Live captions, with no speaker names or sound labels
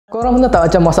Korang pernah tak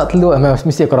macam masak telur kan?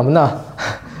 Mesti korang pernah.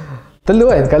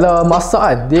 Telur kan, kalau masak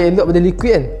kan, dia elok pada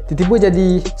liquid kan, tiba-tiba jadi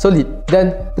solid.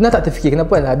 Dan pernah tak terfikir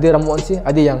kenapa kan? Ada rambut manusia,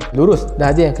 ada yang lurus dan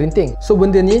ada yang keriting. So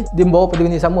benda ni, dia membawa pada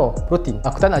benda yang sama, protein.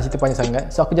 Aku tak nak cerita panjang sangat,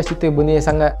 so aku just cerita benda yang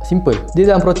sangat simple. Dia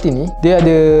dalam protein ni, dia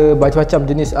ada macam-macam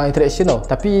jenis interaction tau.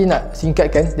 Tapi nak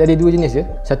singkatkan, dia ada dua jenis je.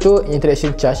 Satu,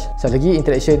 interaction charge. Satu lagi,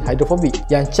 interaction hydrophobic.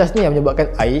 Yang charge ni yang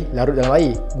menyebabkan air larut dalam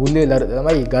air, gula larut dalam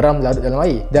air, garam larut dalam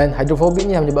air. Dan hydrophobic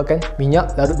ni yang menyebabkan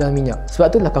minyak larut dalam minyak.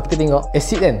 Sebab tu lah kalau kita tengok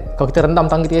asid kan, kalau kita rendam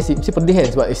tangan kita asid, mesti pedih kan,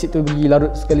 sebab asid tu pergi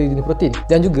larut sekali jenis protein.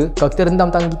 Dan juga kalau kita rendam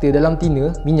tangan kita dalam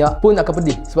tina minyak pun akan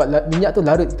pedih, sebab minyak tu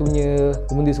larut kita punya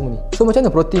benda semua ni. So macam mana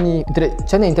protein ni,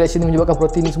 macam mana interaction ni menyebabkan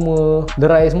protein ni semua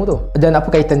lerai semua tu, dan apa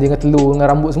kaitan dia dengan telur, dengan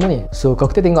rambut semua ni? So kalau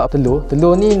kita tengok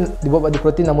telur ni dibuat pada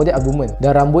protein, nama dia albumin,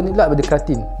 dan rambut ni pula pada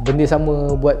keratin, benda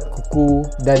sama buat kuku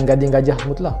dan gading gajah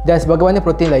semua tu lah. Dan sebagaimana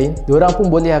protein lain, diorang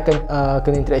pun boleh akan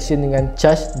kena interaction dengan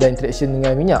charge dan interaction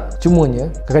dengan minyak.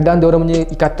 Cumanya kadang-kadang diorang punya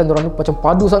ikatan diorang tu macam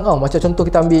padu sangat. Macam contoh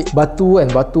kita ambil batu kan,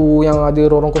 batu yang ada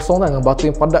rorong kosong kan, dengan batu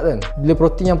yang padat kan. Bila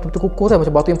protein yang betul-betul kukuh kan,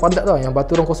 macam batu yang padat tau, yang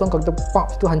batu rorong kosong kalau kita pump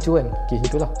tu hancur kan. Okay,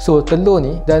 itulah. So telur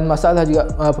ni, dan masalah juga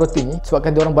protein ni, sebabkan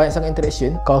diorang banyak sangat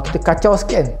interaction, kalau kita kacau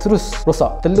sikit kan, terus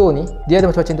rosak. Telur ni dia ada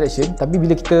macam-macam interaction, tapi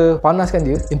bila kita panaskan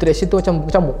dia, interaction tu macam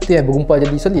bercamuk, tu yang bergumpal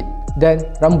jadi solid. Dan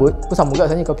rambut pun sama juga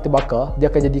sebenarnya, kalau kita bakar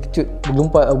dia akan jadi kecut,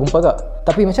 bergumpal gak.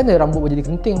 Tapi macam mana rambut boleh jadi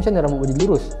keriting, macam mana rambut boleh jadi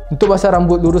lurus? Untuk pasal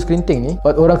rambut lurus keriting ni,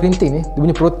 orang keriting ni, dia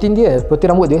punya protein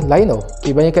rambut dia lain tau.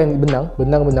 Kebanyakan benang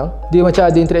dia macam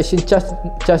ada interaction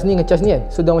charge ni dengan charge ni kan.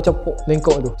 So dia macam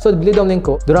lengkok tu. So bila dia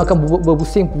melengkok, dia akan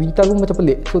berpusing, bintang pun macam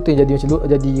pelik. So tu yang jadi macam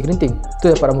jadi keriting. Tu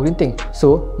dapat rambut keriting.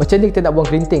 So macam ni kita nak buang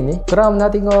keriting ni, korang pernah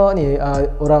tengok ni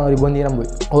orang rebonding rambut.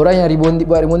 Orang yang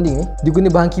buat rebonding ni, dia guna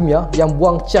bahan kimia yang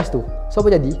buang charge tu. So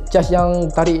apa jadi? Charge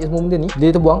yang tarik semua benda ni,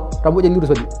 dia terbuang, rambut jadi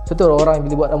lurus balik. So tu orang yang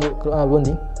bila buat rambut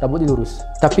bonding, rambut dia lurus.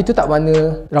 Tapi tu tak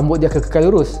makna rambut dia akan kekal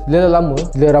lurus. Bila lama,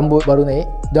 bila rambut baru naik,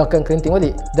 dia akan keriting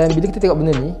balik. Dan bila kita tengok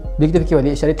benda ni, bila kita fikir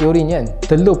balik secara teori ni kan,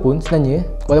 telur pun sebenarnya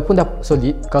walaupun dah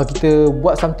solid, kalau kita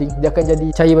buat something, dia akan jadi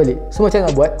cair balik. So macam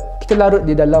nak buat? Kita larut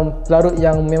dia dalam larut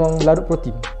yang memang larut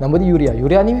protein. Nama dia urea.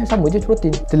 Urea ni sama je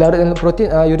protein. Kita larut dalam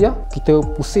protein urea, kita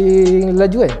pusing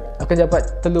laju kan, akan dapat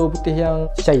telur putih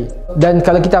yang cair. Dan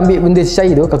kalau kita ambil benda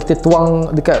cair tu, kalau kita tuang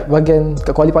dekat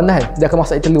kuali panas kan, dia akan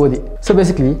masak telur balik. So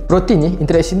basically, protein ni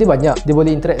interaction dia banyak. Dia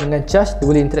boleh interact dengan charge, dia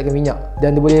boleh interact dengan minyak,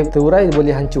 dan dia boleh terurai, dia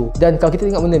boleh hancur. Dan kalau kita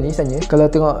tengok benda ni sebenarnya, kalau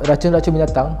tengok racun-racun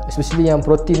binatang, especially yang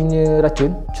protein punya racun,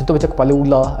 contoh macam kepala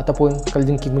ular ataupun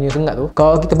kalajengking punya sengat tu,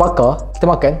 kalau kita bakar, kita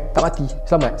makan, tak mati,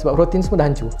 selamat, sebab protein semua dah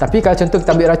hancur. Tapi kalau contoh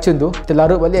kita ambil racun tu, kita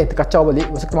larut balik, kita kacau balik,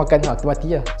 masa kita makan, kita mati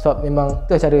lah. Sebab memang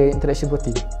tu cara interaction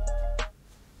protein.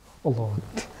 Allah,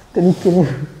 ternikah.